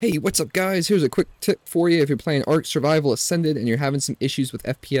Hey, what's up guys? Here's a quick tip for you if you're playing ARK Survival Ascended and you're having some issues with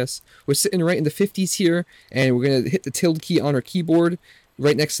FPS. We're sitting right in the 50s here, and we're going to hit the tilde key on our keyboard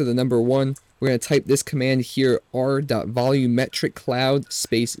right next to the number 1. We're going to type this command here, r.VolumetricCloud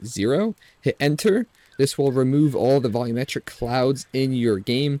space 0. Hit enter. This will remove all the volumetric clouds in your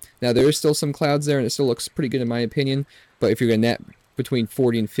game. Now there is still some clouds there and it still looks pretty good in my opinion, but if you're going to net between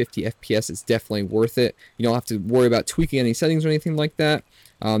 40 and 50 FPS, it's definitely worth it. You don't have to worry about tweaking any settings or anything like that.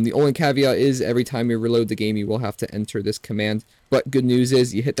 The only caveat is every time you reload the game, you will have to enter this command. But good news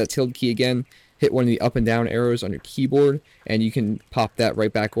is you hit that tilde key again, hit one of the up and down arrows on your keyboard, and you can pop that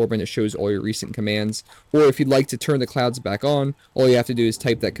right back over and it shows all your recent commands. Or if you'd like to turn the clouds back on, all you have to do is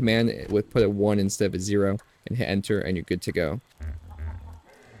type that command with put a 1 instead of a 0 and hit enter and you're good to go.